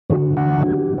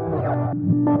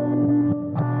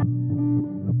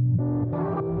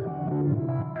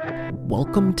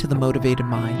Welcome to The Motivated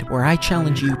Mind, where I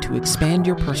challenge you to expand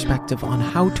your perspective on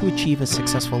how to achieve a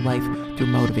successful life through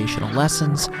motivational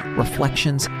lessons,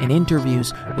 reflections, and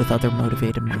interviews with other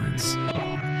motivated minds.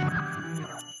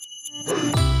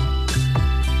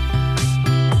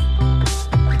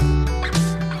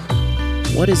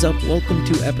 What is up? Welcome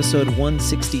to episode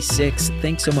 166.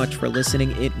 Thanks so much for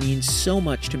listening. It means so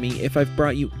much to me. If I've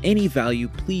brought you any value,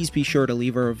 please be sure to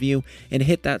leave a review and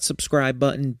hit that subscribe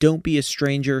button. Don't be a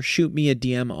stranger. Shoot me a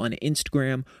DM on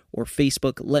Instagram or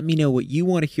Facebook. Let me know what you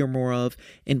want to hear more of,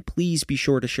 and please be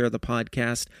sure to share the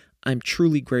podcast. I'm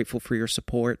truly grateful for your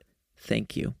support.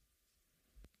 Thank you.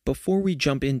 Before we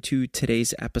jump into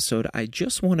today's episode, I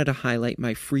just wanted to highlight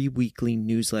my free weekly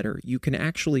newsletter. You can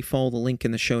actually follow the link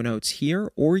in the show notes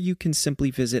here, or you can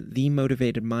simply visit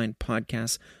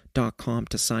themotivatedmindpodcast.com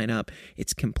to sign up.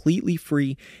 It's completely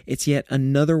free. It's yet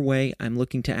another way I'm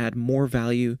looking to add more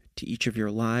value to each of your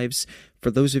lives.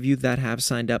 For those of you that have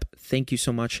signed up, thank you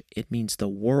so much. It means the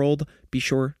world. Be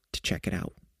sure to check it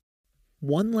out.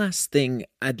 One last thing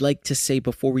I'd like to say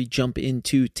before we jump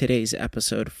into today's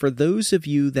episode. For those of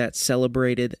you that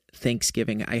celebrated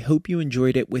Thanksgiving, I hope you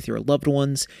enjoyed it with your loved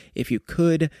ones. If you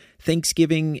could,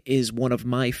 Thanksgiving is one of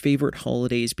my favorite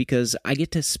holidays because I get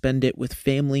to spend it with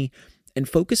family and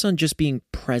focus on just being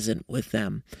present with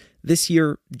them. This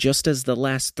year, just as the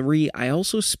last three, I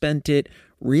also spent it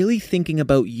really thinking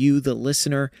about you, the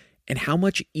listener, and how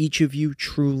much each of you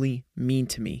truly mean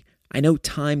to me. I know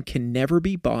time can never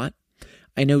be bought.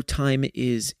 I know time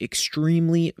is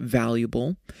extremely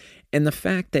valuable, and the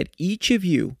fact that each of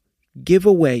you give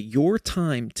away your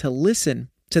time to listen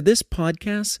to this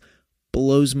podcast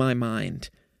blows my mind.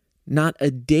 Not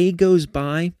a day goes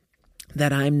by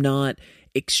that I'm not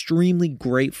extremely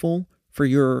grateful for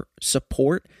your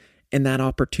support and that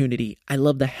opportunity. I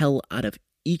love the hell out of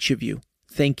each of you.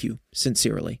 Thank you,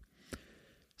 sincerely.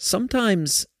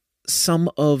 Sometimes some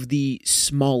of the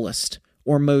smallest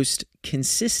or most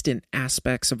consistent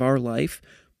aspects of our life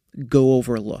go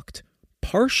overlooked,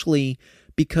 partially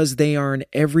because they are an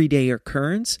everyday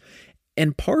occurrence,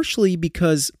 and partially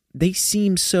because they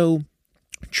seem so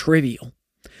trivial.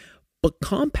 But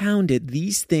compounded,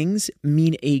 these things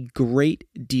mean a great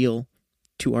deal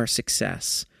to our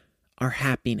success, our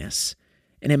happiness,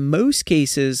 and in most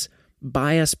cases,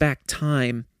 buy us back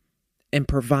time and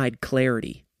provide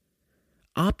clarity.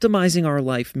 Optimizing our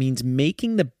life means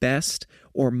making the best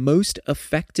or most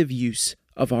effective use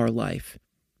of our life.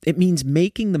 It means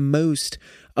making the most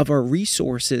of our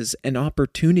resources and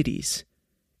opportunities.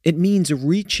 It means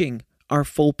reaching our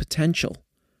full potential.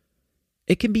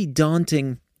 It can be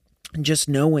daunting just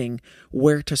knowing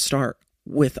where to start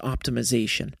with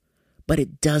optimization, but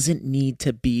it doesn't need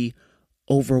to be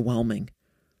overwhelming.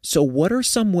 So what are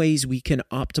some ways we can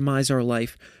optimize our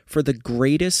life for the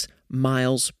greatest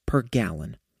miles per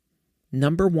gallon?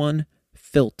 Number one,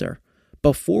 filter.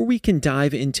 Before we can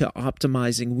dive into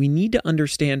optimizing, we need to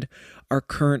understand our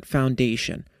current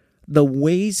foundation, the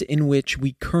ways in which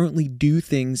we currently do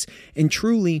things, and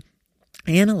truly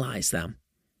analyze them.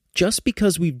 Just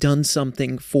because we've done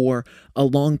something for a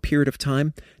long period of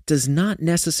time does not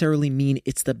necessarily mean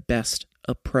it's the best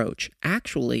approach.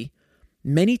 Actually,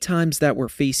 many times that we're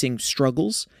facing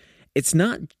struggles, it's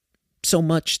not so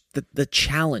much the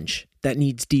challenge that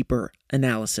needs deeper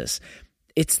analysis.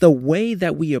 It's the way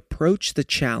that we approach the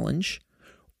challenge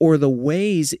or the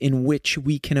ways in which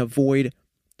we can avoid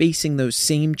facing those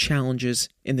same challenges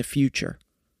in the future.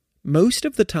 Most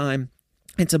of the time,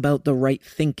 it's about the right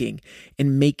thinking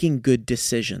and making good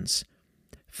decisions.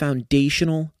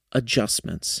 Foundational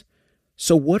adjustments.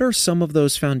 So what are some of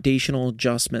those foundational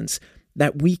adjustments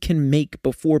that we can make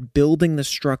before building the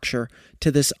structure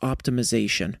to this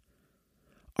optimization?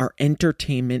 Our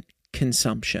entertainment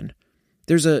consumption.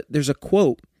 There's a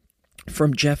quote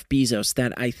from Jeff Bezos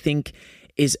that I think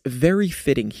is very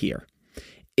fitting here.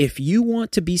 If you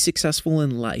want to be successful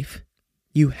in life,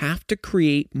 you have to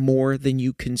create more than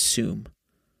you consume.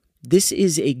 This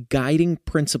is a guiding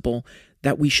principle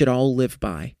that we should all live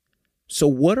by. So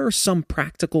what are some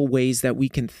practical ways that we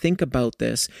can think about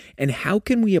this, and how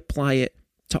can we apply it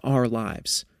to our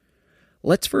lives?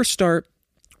 Let's first start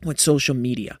with social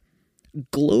media.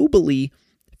 Globally,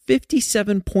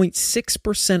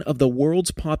 57.6% of the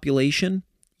world's population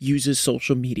uses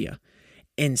social media,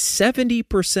 and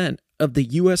 70% of the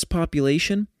U.S.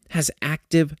 population has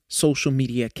active social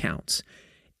media accounts.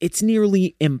 It's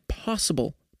nearly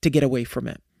impossible to get away from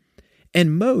it.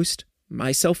 And most,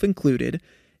 myself included,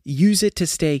 use it to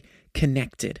stay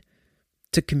connected,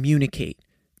 to communicate,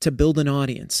 to build an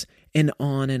audience, and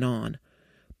on and on.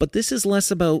 But this is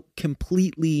less about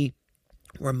completely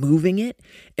removing it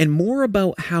and more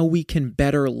about how we can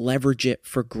better leverage it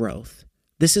for growth.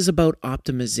 This is about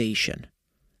optimization.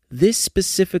 This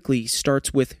specifically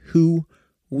starts with who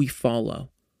we follow.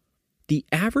 The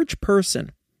average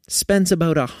person spends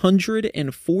about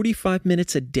 145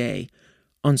 minutes a day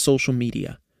on social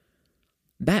media.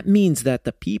 That means that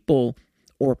the people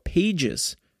or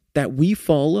pages that we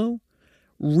follow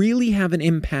really have an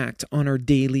impact on our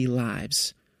daily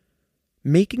lives.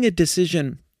 Making a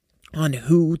decision on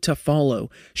who to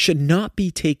follow should not be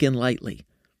taken lightly.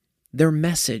 Their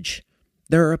message,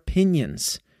 their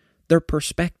opinions, their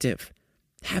perspective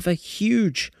have a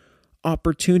huge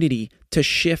opportunity to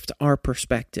shift our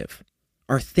perspective,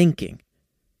 our thinking.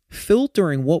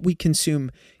 Filtering what we consume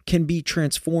can be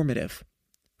transformative.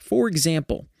 For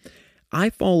example, I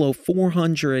follow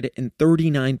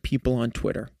 439 people on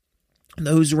Twitter.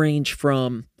 Those range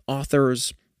from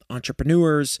authors,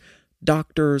 entrepreneurs,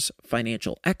 doctors,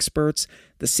 financial experts.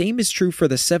 The same is true for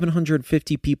the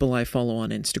 750 people I follow on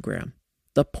Instagram.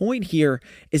 The point here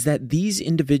is that these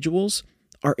individuals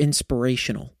are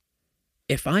inspirational.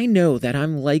 If I know that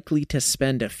I'm likely to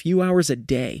spend a few hours a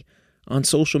day on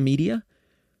social media,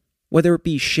 whether it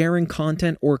be sharing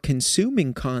content or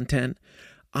consuming content,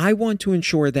 I want to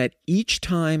ensure that each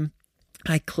time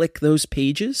I click those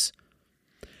pages,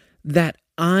 that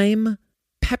I'm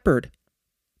peppered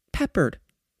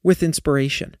with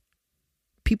inspiration.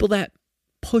 People that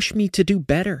push me to do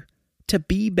better, to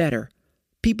be better.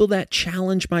 People that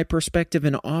challenge my perspective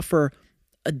and offer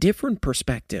a different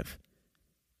perspective.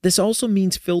 This also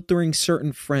means filtering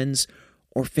certain friends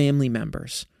or family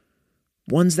members,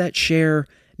 ones that share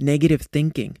negative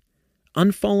thinking,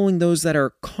 unfollowing those that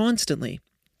are constantly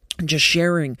just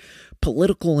sharing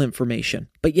political information,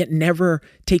 but yet never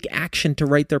take action to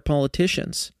right their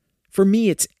politicians. For me,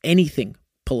 it's anything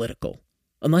political,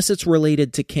 unless it's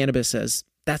related to cannabis, as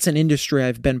that's an industry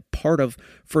I've been part of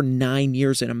for 9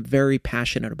 years and I'm very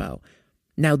passionate about.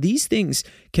 Now, these things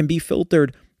can be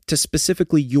filtered to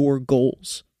specifically your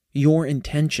goals, your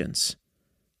intentions.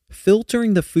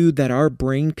 Filtering the food that our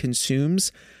brain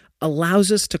consumes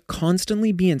allows us to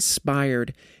constantly be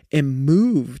inspired and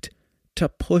moved to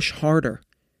push harder.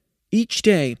 Each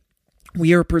day,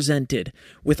 we are presented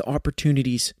with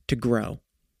opportunities to grow.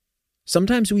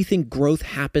 Sometimes we think growth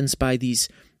happens by these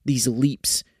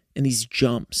leaps and these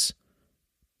jumps.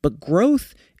 But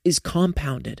growth is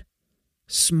compounded.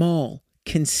 Small,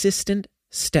 consistent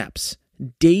steps,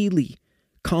 daily,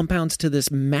 compounds to this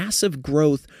massive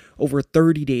growth over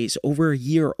 30 days, over a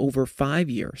year, over 5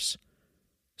 years.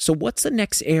 So what's the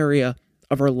next area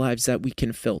of our lives that we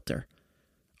can filter?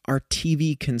 Our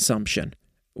TV consumption.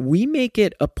 We make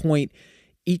it a point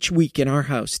each week in our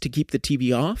house to keep the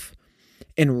TV off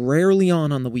and rarely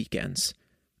on the weekends.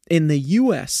 In the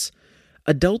US,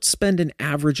 adults spend an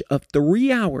average of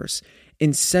 3 hours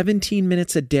and 17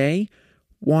 minutes a day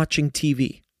watching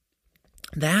TV.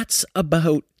 That's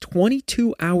about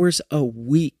 22 hours a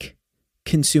week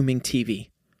consuming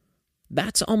TV.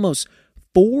 That's almost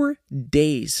 4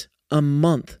 days a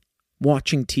month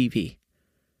watching TV.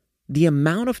 The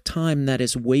amount of time that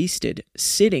is wasted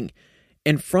sitting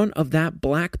in front of that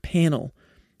black panel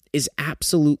is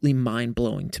absolutely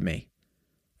mind-blowing to me.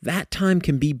 That time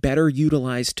can be better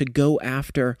utilized to go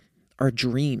after our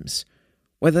dreams,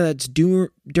 whether that's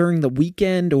during the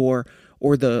weekend or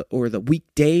the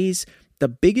weekdays. The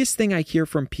biggest thing I hear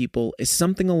from people is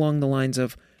something along the lines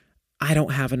of, I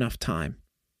don't have enough time.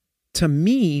 To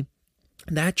me,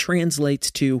 that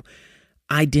translates to,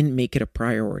 I didn't make it a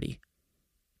priority.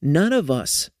 None of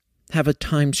us have a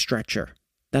time stretcher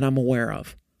that I'm aware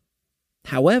of.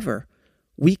 However,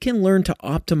 we can learn to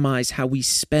optimize how we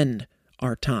spend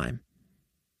our time.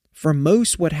 For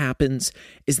most, what happens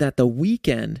is that the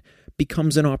weekend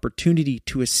becomes an opportunity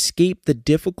to escape the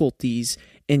difficulties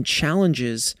and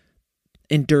challenges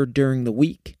endured during the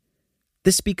week.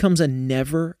 This becomes a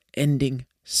never-ending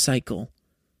cycle.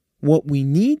 What we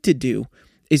need to do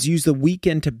is use the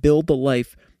weekend to build the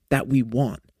life that we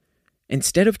want,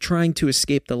 instead of trying to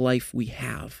escape the life we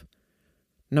have.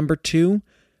 Number 2,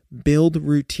 build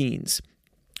routines.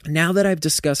 Now that I've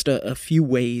discussed a few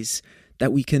ways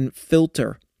that we can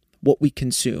filter what we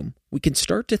consume, we can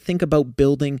start to think about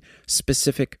building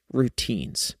specific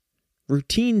routines.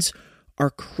 Routines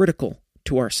are critical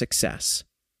to our success.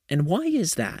 And why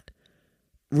is that?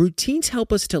 Routines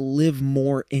help us to live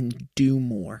more and do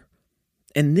more.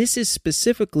 And this is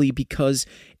specifically because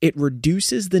it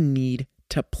reduces the need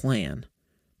to plan.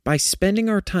 By spending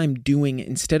our time doing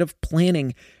instead of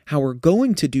planning how we're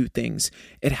going to do things,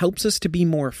 it helps us to be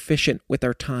more efficient with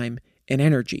our time and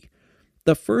energy.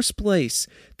 The first place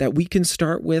that we can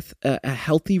start with a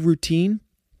healthy routine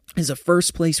is the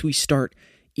first place we start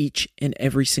each and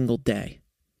every single day,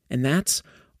 and that's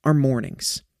our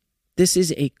mornings. This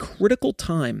is a critical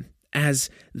time as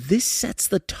this sets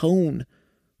the tone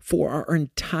for our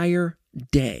entire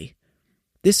day.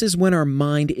 This is when our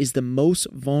mind is the most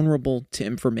vulnerable to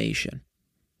information.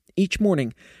 Each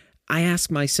morning, I ask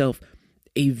myself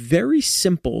a very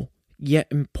simple yet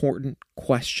important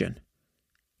question.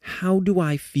 How do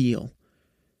I feel?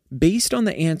 Based on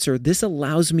the answer, this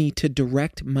allows me to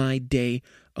direct my day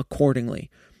accordingly.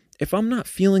 If I'm not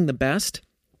feeling the best,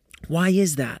 why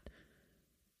is that?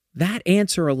 That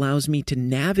answer allows me to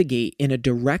navigate in a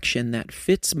direction that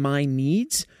fits my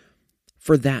needs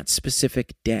for that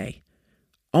specific day.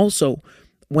 Also,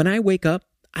 when I wake up,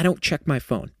 I don't check my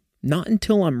phone. Not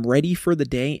until I'm ready for the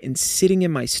day and sitting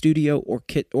in my studio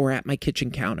or at my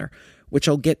kitchen counter, which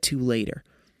I'll get to later.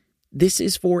 This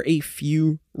is for a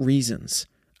few reasons.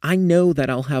 I know that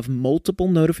I'll have multiple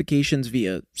notifications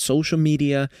via social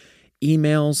media,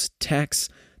 emails, texts.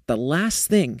 The last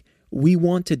thing we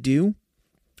want to do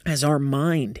as our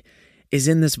mind is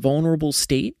in this vulnerable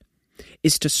state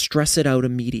is to stress it out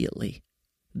immediately.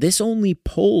 This only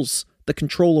pulls the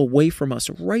control away from us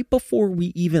right before we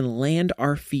even land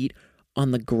our feet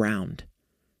on the ground.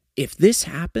 If this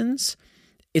happens,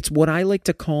 it's what I like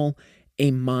to call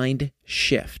a mind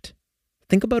shift.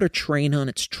 Think about a train on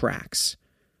its tracks.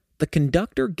 The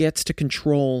conductor gets to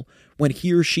control when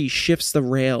he or she shifts the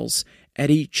rails at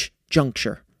each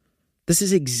juncture. This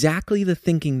is exactly the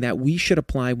thinking that we should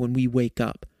apply when we wake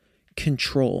up.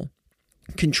 Control.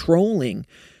 Controlling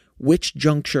which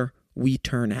juncture we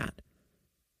turn at.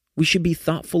 We should be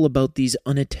thoughtful about these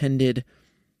unattended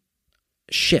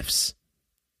shifts.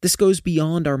 This goes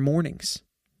beyond our mornings.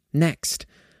 Next,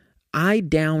 I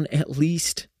down at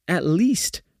least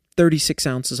 36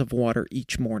 ounces of water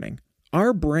each morning.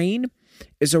 Our brain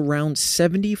is around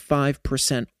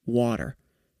 75% water.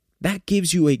 That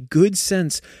gives you a good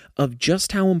sense of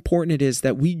just how important it is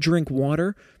that we drink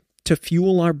water to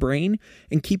fuel our brain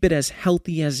and keep it as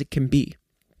healthy as it can be.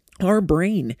 Our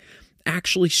brain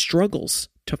actually struggles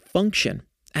to function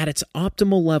at its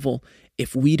optimal level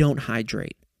if we don't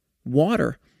hydrate.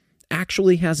 Water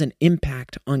actually has an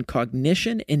impact on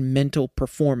cognition and mental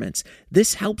performance.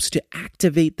 This helps to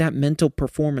activate that mental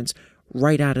performance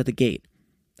right out of the gate.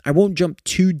 I won't jump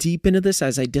too deep into this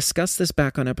as I discussed this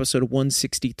back on episode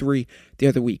 163 the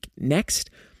other week. Next,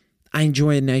 I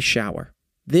enjoy a nice shower.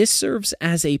 This serves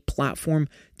as a platform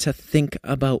to think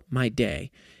about my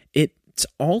day. It's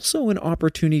also an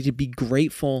opportunity to be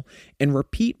grateful and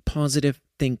repeat positive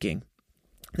thinking.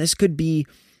 This could be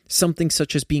something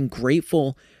such as being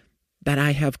grateful that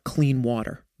I have clean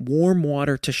water, warm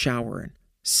water to shower in.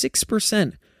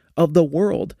 6% of the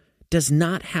world does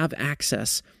not have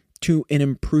access to an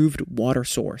improved water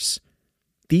source.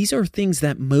 These are things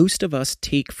that most of us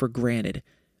take for granted,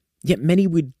 yet many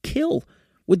would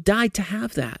die to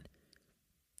have that.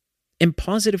 And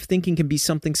positive thinking can be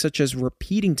something such as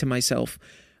repeating to myself,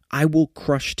 I will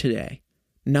crush today.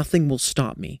 Nothing will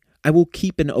stop me. I will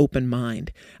keep an open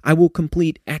mind. I will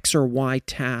complete X or Y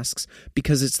tasks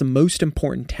because it's the most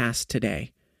important task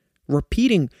today.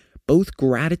 Repeating both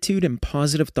gratitude and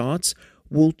positive thoughts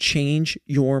will change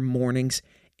your mornings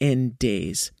and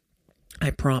days. I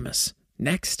promise.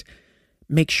 Next,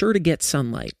 make sure to get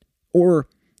sunlight, or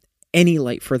any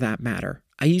light for that matter.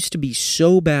 I used to be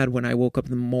so bad when I woke up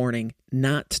in the morning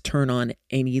not to turn on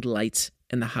any lights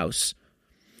in the house.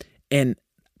 And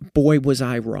boy, was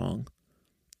I wrong.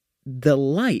 The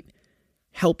light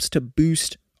helps to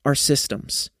boost our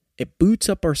systems. It boots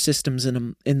up our systems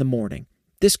in the morning.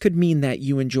 This could mean that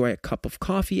you enjoy a cup of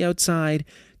coffee outside,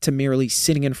 to merely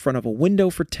sitting in front of a window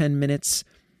for 10 minutes,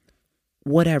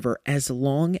 whatever, as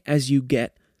long as you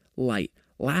get light.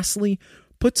 Lastly,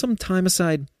 put some time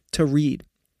aside to read.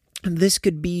 This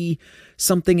could be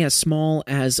something as small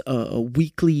as a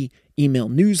weekly email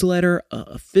newsletter,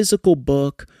 a physical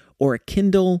book, or a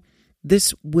Kindle.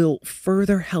 This will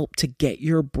further help to get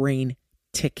your brain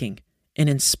ticking and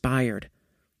inspired.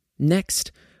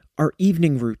 Next, our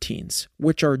evening routines,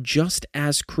 which are just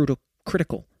as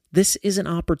critical. This is an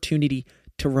opportunity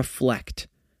to reflect.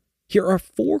 Here are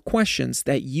 4 questions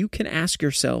that you can ask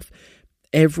yourself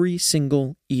every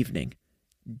single evening.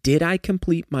 Did I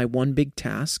complete my one big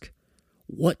task?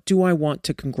 What do I want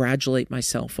to congratulate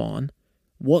myself on?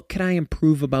 What can I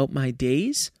improve about my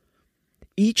days?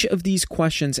 Each of these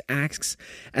questions acts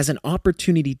as an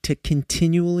opportunity to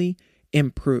continually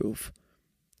improve.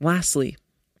 Lastly,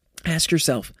 ask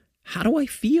yourself, how do I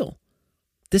feel?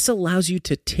 This allows you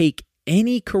to take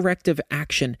any corrective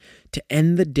action to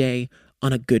end the day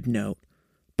on a good note.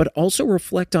 but also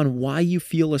reflect on why you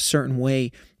feel a certain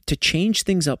way to change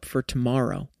things up for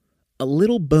tomorrow. A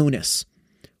little bonus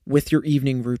with your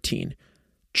evening routine.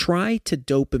 Try to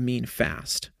dopamine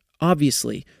fast.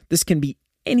 Obviously, this can be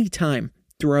any time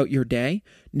throughout your day.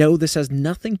 No, this has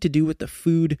nothing to do with the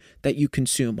food that you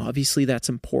consume. Obviously, that's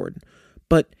important.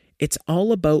 But it's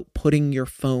all about putting your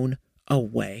phone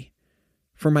away.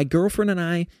 For my girlfriend and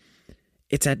I,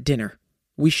 it's at dinner.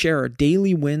 We share our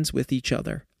daily wins with each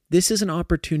other. This is an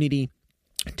opportunity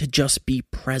to just be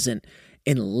present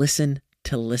and listen,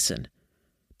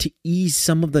 to ease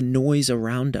some of the noise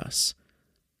around us.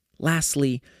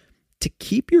 Lastly, to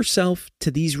keep yourself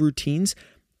to these routines,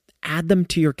 add them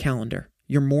to your calendar,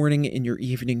 your morning and your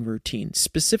evening routine,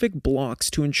 specific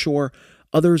blocks to ensure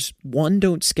others, one,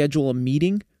 don't schedule a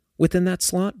meeting within that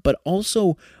slot, but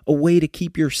also a way to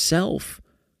keep yourself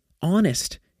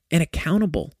honest and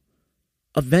accountable.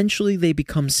 Eventually, they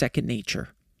become second nature.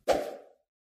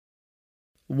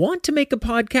 Want to make a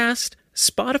podcast?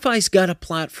 Spotify's got a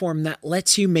platform that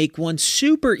lets you make one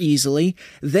super easily,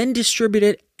 then distribute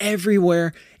it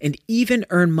everywhere and even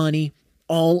earn money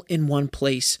all in one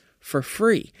place for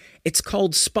free. It's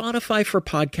called Spotify for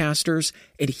Podcasters,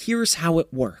 and here's how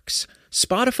it works.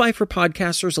 Spotify for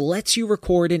Podcasters lets you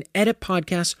record and edit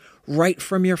podcasts right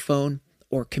from your phone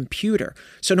or computer.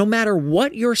 So no matter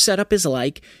what your setup is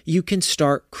like, you can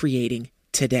start creating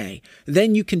today.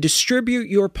 Then you can distribute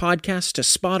your podcast to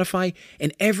Spotify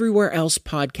and everywhere else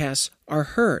podcasts are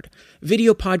heard.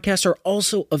 Video podcasts are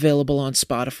also available on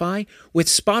Spotify. With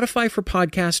Spotify for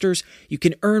Podcasters, you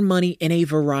can earn money in a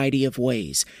variety of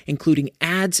ways, including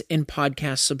ads and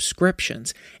podcast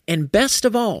subscriptions. And best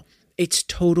of all, it's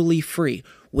totally free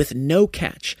with no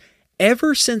catch.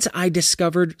 Ever since I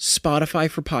discovered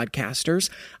Spotify for Podcasters,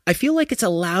 I feel like it's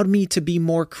allowed me to be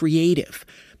more creative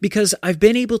because I've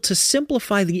been able to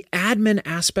simplify the admin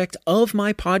aspect of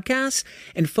my podcast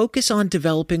and focus on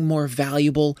developing more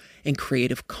valuable and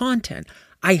creative content.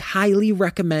 I highly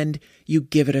recommend you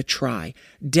give it a try.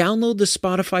 Download the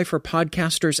Spotify for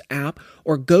Podcasters app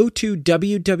or go to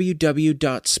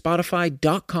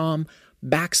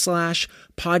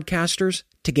www.spotify.com/podcasters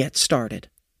to get started.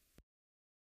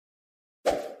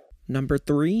 Number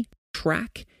 3,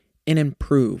 track and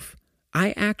improve.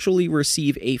 I actually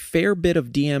receive a fair bit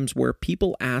of DMs where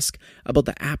people ask about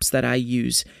the apps that I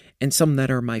use and some that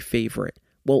are my favorite.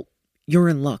 Well, you're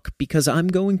in luck because I'm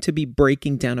going to be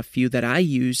breaking down a few that I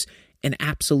use and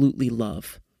absolutely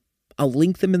love. I'll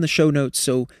link them in the show notes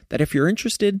so that if you're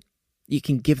interested, you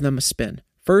can give them a spin.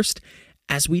 First,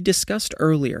 as we discussed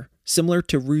earlier, similar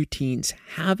to routines,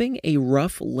 having a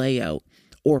rough layout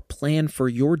or plan for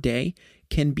your day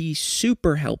can be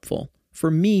super helpful. For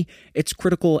me, it's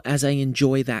critical as I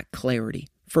enjoy that clarity.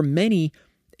 For many,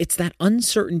 it's that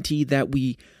uncertainty that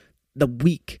the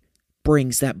week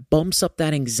brings that bumps up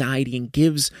that anxiety and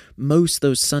gives most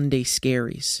those Sunday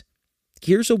scaries.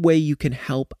 Here's a way you can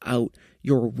help out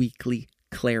your weekly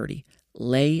clarity.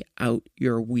 Lay out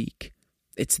your week.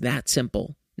 It's that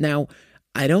simple. Now,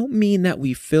 I don't mean that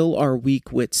we fill our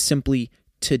week with simply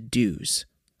to-dos.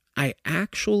 I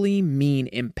actually mean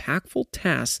impactful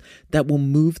tasks that will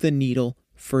move the needle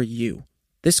for you.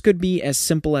 This could be as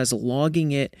simple as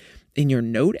logging it in your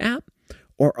note app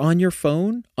or on your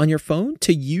phone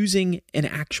to using an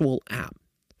actual app.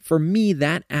 For me,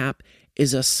 that app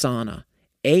is Asana,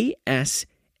 Asana,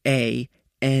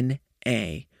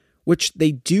 which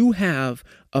they do have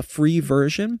a free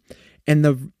version, and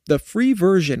the free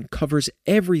version covers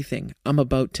everything I'm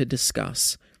about to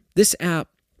discuss. This app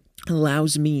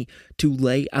allows me to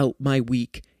lay out my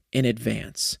week in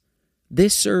advance.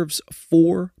 This serves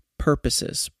 4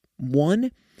 purposes.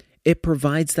 1, it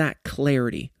provides that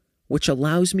clarity, which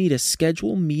allows me to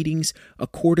schedule meetings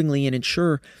accordingly and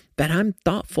ensure that I'm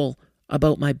thoughtful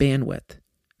about my bandwidth.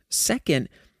 2nd,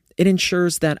 it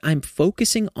ensures that I'm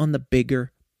focusing on the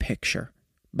bigger picture.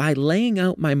 By laying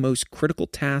out my most critical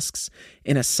tasks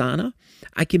in Asana,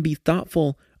 I can be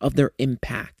thoughtful of their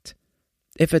impact.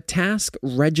 If a task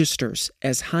registers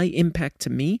as high impact to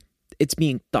me, it's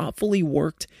being thoughtfully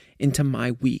worked into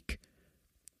my week.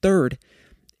 3rd,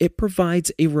 it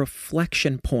provides a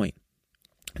reflection point.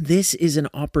 This is an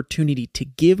opportunity to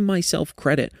give myself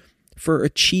credit for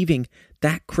achieving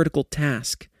that critical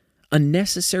task, a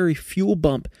necessary fuel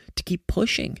bump to keep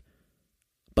pushing,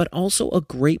 but also a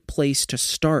great place to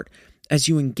start as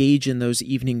you engage in those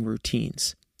evening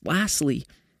routines. Lastly,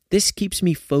 this keeps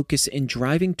me focused in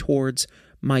driving towards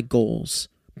my goals.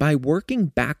 By working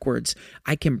backwards,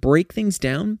 I can break things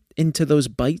down into those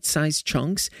bite-sized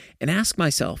chunks and ask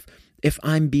myself if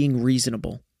I'm being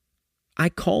reasonable. I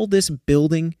call this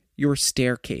building your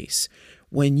staircase.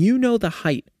 When you know the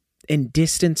height and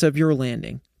distance of your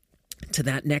landing to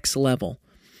that next level,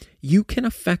 you can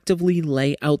effectively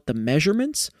lay out the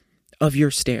measurements of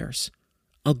your stairs.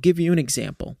 I'll give you an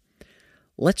example.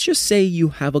 Let's just say you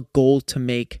have a goal to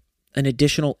make an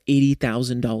additional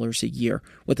 $80,000 a year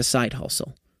with a side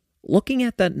hustle. Looking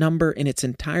at that number in its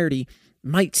entirety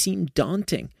might seem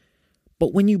daunting,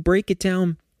 but when you break it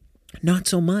down, not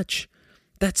so much.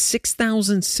 That's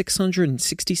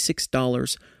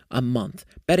 $6,666 a month.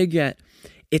 Better yet,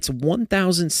 it's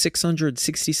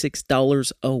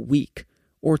 $1,666 a week,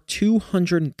 or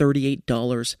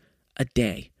 $238 a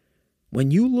day. When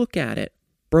you look at it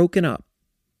broken up,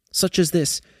 such as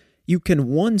this, you can,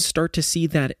 one, start to see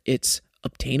that it's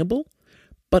obtainable,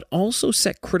 but also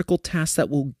set critical tasks that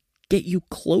will get you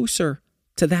closer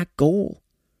to that goal.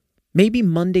 Maybe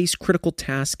Monday's critical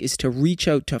task is to reach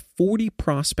out to 40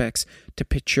 prospects to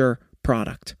pitch your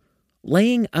product.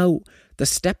 Laying out the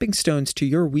stepping stones to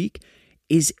your week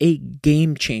is a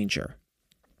game changer.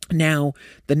 Now,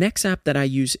 the next app that I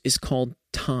use is called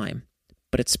Time,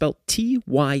 but it's spelled Tyme.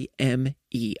 I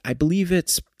believe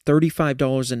it's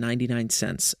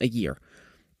 $35.99 a year.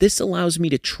 This allows me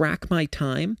to track my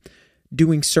time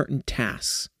doing certain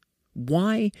tasks.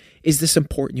 Why is this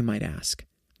important, you might ask?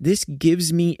 This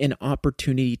gives me an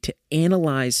opportunity to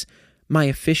analyze my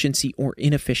efficiency or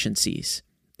inefficiencies.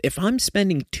 If I'm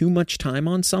spending too much time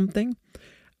on something,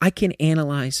 I can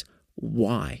analyze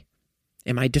why.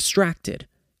 Am I distracted?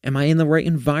 Am I in the right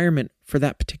environment for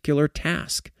that particular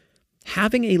task?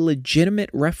 Having a legitimate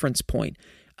reference point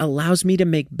allows me to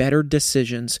make better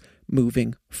decisions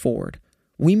moving forward.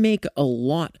 We make a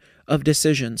lot of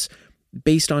decisions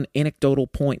based on anecdotal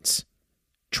points.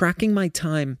 Tracking my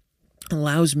time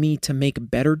allows me to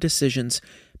make better decisions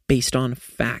based on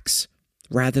facts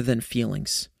rather than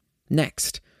feelings.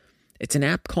 Next, it's an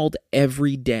app called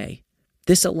Everyday.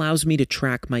 This allows me to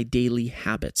track my daily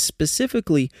habits,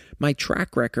 specifically my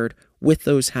track record with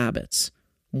those habits.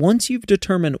 Once you've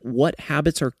determined what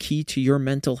habits are key to your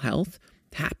mental health,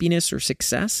 happiness, or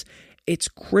success, it's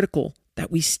critical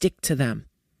that we stick to them.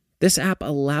 This app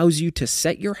allows you to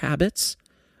set your habits,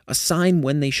 assign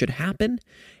when they should happen,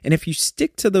 and if you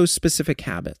stick to those specific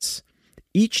habits,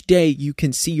 each day you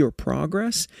can see your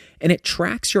progress and it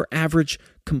tracks your average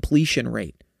completion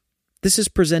rate. This is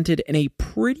presented in a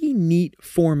pretty neat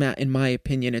format, in my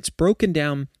opinion. It's broken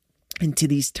down into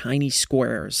these tiny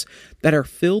squares that are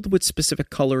filled with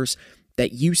specific colors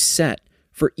that you set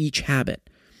for each habit,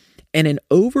 and an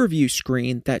overview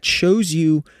screen that shows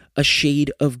you a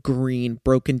shade of green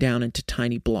broken down into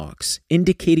tiny blocks,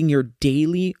 indicating your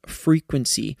daily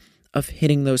frequency of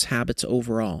hitting those habits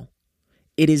overall.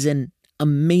 It is an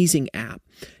amazing app.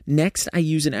 Next, I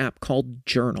use an app called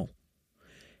Journal.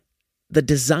 The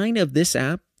design of this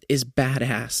app is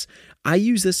badass. I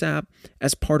use this app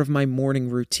as part of my morning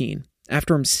routine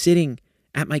after I'm sitting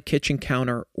at my kitchen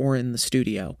counter or in the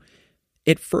studio.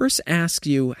 It first asks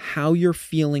you how you're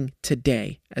feeling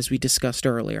today, as we discussed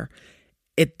earlier.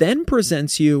 It then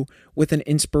presents you with an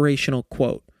inspirational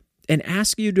quote and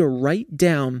asks you to write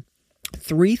down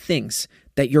 3 things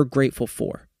that you're grateful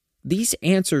for. These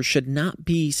answers should not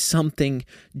be something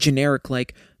generic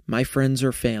like my friends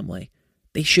or family.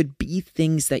 They should be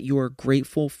things that you are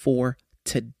grateful for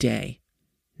today.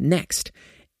 Next,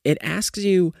 it asks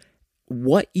you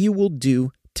what you will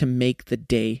do to make the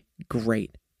day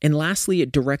great. And lastly,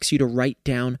 it directs you to write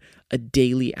down a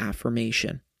daily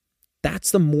affirmation.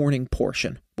 That's the morning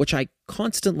portion, which I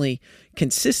consistently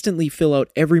fill out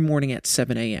every morning at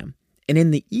 7 a.m. And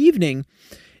in the evening,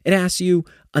 it asks you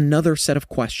another set of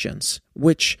questions,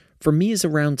 which for me is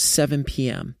around 7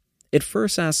 p.m. It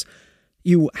first asks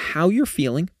you how you're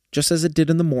feeling, just as it did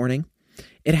in the morning.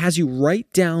 It has you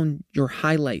write down your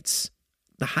highlights,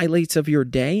 the highlights of your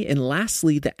day. And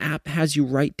lastly, the app has you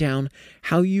write down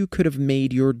how you could have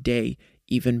made your day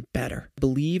even better. I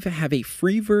believe I have a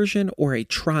free version or a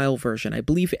trial version. I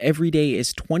believe Everyday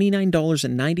is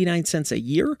 $29.99 a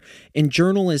year and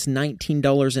Journal is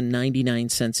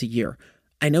 $19.99 a year.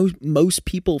 I know most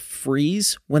people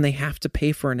freeze when they have to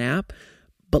pay for an app,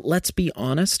 but let's be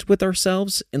honest with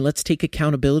ourselves and let's take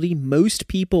accountability. Most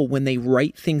people, when they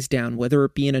write things down, whether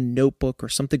it be in a notebook or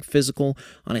something physical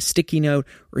on a sticky note,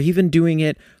 or even doing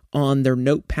it on their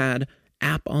notepad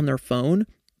app on their phone,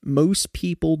 most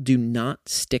people do not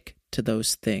stick to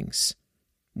those things.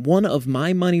 One of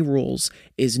my money rules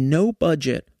is no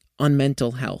budget on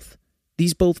mental health.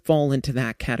 These both fall into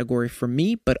that category for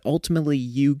me, but ultimately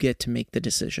you get to make the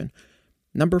decision.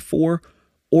 Number 4,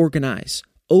 organize.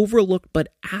 Overlooked, but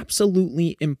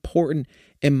absolutely important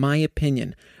in my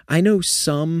opinion. I know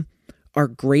some are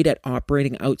great at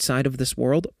operating outside of this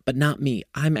world, but not me.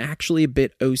 I'm actually a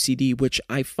bit OCD, which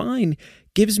I find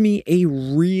gives me a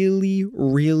really,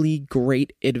 really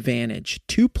great advantage.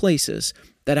 2 places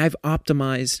that I've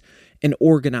optimized and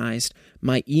organized: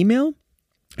 my email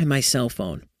and my cell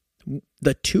phone.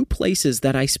 The 2 places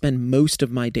that I spend most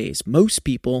of my days. Most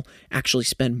people actually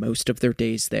spend most of their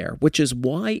days there, which is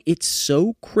why it's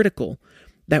so critical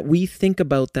that we think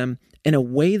about them in a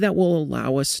way that will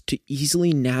allow us to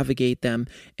easily navigate them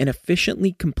and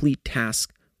efficiently complete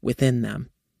tasks within them.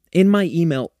 In my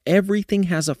email, everything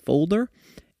has a folder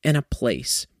and a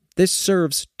place. This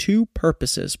serves 2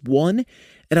 purposes. 1,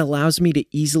 it allows me to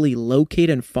easily locate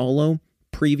and follow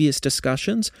previous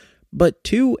discussions. But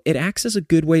 2, it acts as a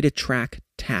good way to track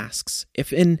tasks.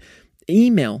 If an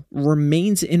email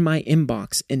remains in my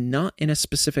inbox and not in a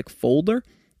specific folder,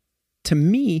 to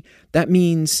me, that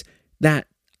means that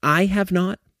I have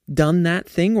not done that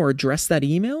thing or addressed that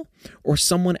email, or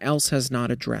someone else has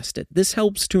not addressed it. This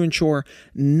helps to ensure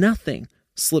nothing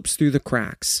slips through the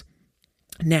cracks.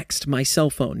 Next, my cell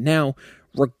phone. Now,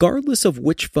 regardless of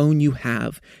which phone you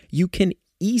have, you can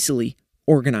easily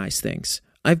organize things.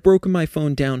 I've broken my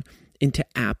phone down into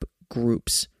app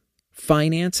groups.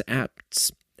 Finance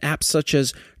apps such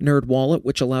as NerdWallet,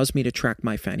 which allows me to track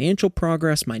my financial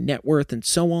progress, my net worth, and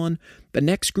so on. The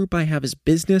next group I have is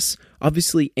business.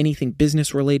 Obviously, anything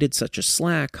business related, such as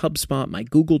Slack, HubSpot, my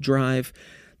Google Drive.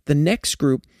 The next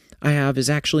group I have is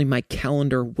actually my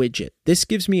calendar widget. This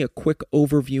gives me a quick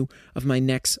overview of my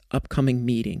next upcoming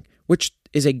meeting, which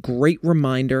is a great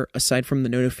reminder, aside from the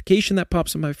notification that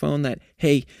pops on my phone that,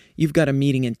 hey, you've got a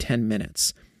meeting in 10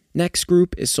 minutes. Next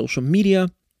group is social media.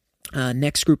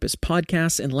 Next group is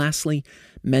podcasts. And lastly,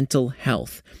 mental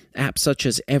health. Apps such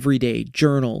as Everyday,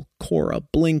 Journal, Quora,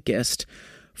 Blinkist.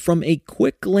 From a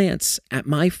quick glance at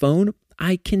my phone,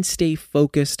 I can stay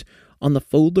focused on the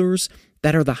folders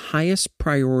that are the highest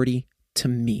priority to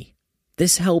me.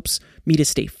 This helps me to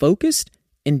stay focused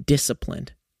and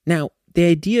disciplined. Now, the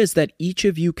idea is that each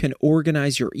of you can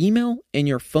organize your email and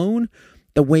your phone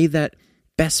the way that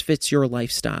best fits your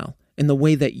lifestyle and the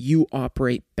way that you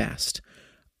operate best.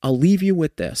 I'll leave you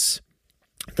with this.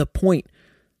 The point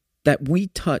that we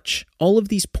touch, all of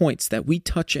these points that we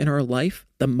touch in our life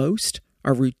the most,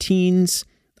 our routines,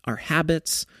 our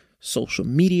habits, social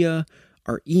media,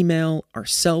 our email, our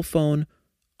cell phone,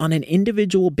 on an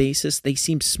individual basis, they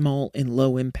seem small and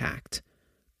low impact.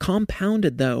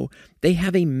 Compounded, though, they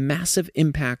have a massive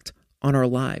impact on our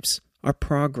lives, our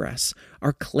progress,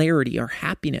 our clarity, our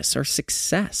happiness, our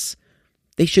success.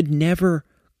 They should never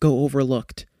go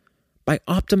overlooked. By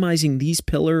optimizing these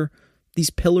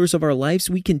pillars of our lives,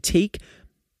 we can take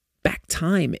back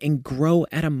time and grow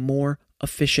at a more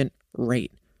efficient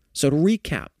rate. So to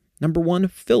recap, number 1,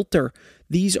 filter.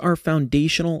 These are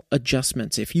foundational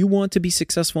adjustments. If you want to be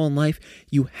successful in life,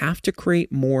 you have to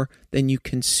create more than you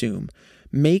consume.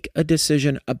 Make a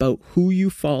decision about who you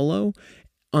follow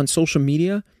on social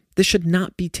media. This should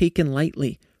not be taken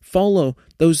lightly. Follow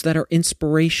those that are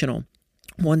inspirational,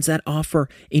 ones that offer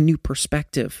a new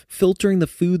perspective. Filtering the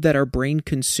food that our brain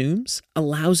consumes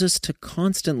allows us to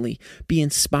constantly be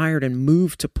inspired and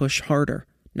move to push harder.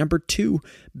 Number 2,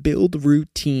 build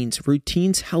routines.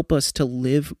 Routines help us to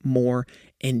live more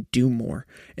and do more.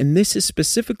 And this is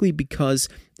specifically because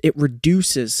it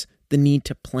reduces the need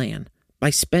to plan. By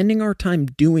spending our time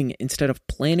doing instead of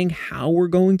planning how we're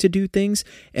going to do things,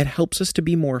 it helps us to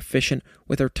be more efficient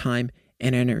with our time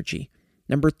and energy.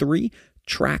 Number 3,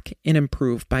 track and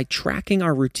improve. By tracking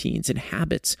our routines and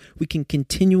habits, we can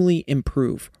continually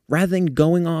improve. Rather than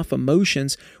going off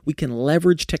emotions, we can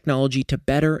leverage technology to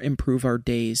better improve our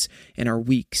days and our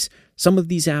weeks. Some of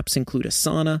these apps include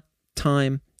Asana,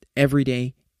 Time,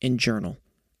 Everyday, and Journal.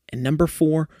 And number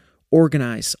 4,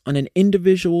 organize. On an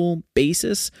individual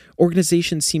basis,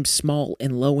 organization seems small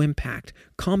and low impact.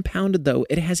 Compounded, though,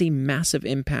 it has a massive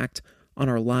impact on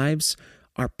our lives,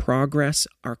 our progress,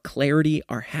 our clarity,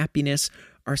 our happiness,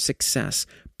 our success.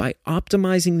 By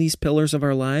optimizing these pillars of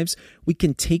our lives, we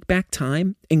can take back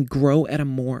time and grow at a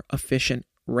more efficient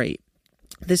rate.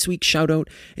 This week's shout out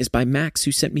is by Max,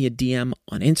 who sent me a DM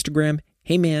on Instagram.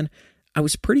 Hey man, I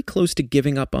was pretty close to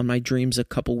giving up on my dreams a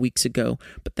couple weeks ago,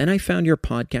 but then I found your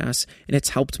podcast and it's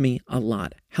helped me a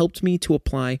lot. Helped me to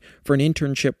apply for an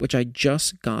internship, which I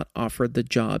just got offered the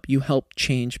job. You helped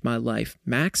change my life.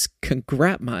 Max,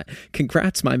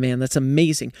 congrats, my man. That's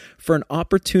amazing. For an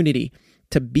opportunity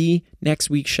to be next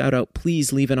week's shout out,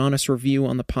 please leave an honest review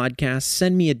on the podcast.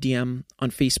 Send me a DM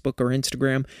on Facebook or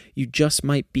Instagram. You just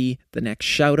might be the next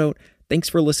shout out. Thanks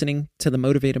for listening to The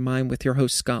Motivated Mind with your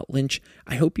host, Scott Lynch.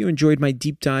 I hope you enjoyed my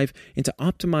deep dive into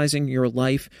optimizing your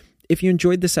life If you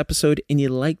enjoyed this episode and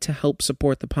you'd like to help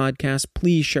support the podcast,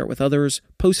 please share it with others,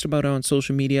 post about it on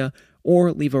social media,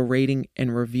 or leave a rating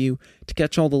and review. To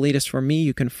catch all the latest from me,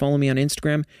 you can follow me on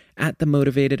Instagram at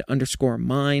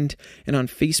 @themotivated_mind and on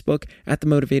Facebook at The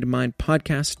Motivated Mind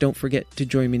Podcast. Don't forget to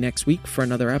join me next week for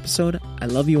another episode. I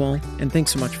love you all, and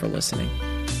thanks so much for listening.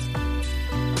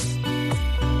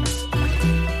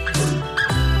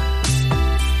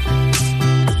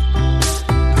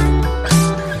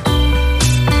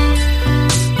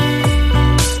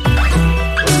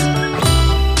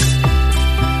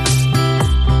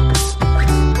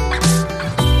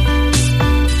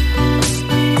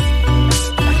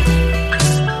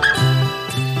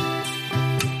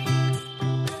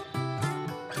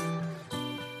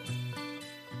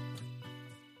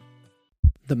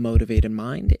 The Motivated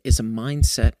Mind is a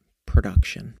mindset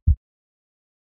production.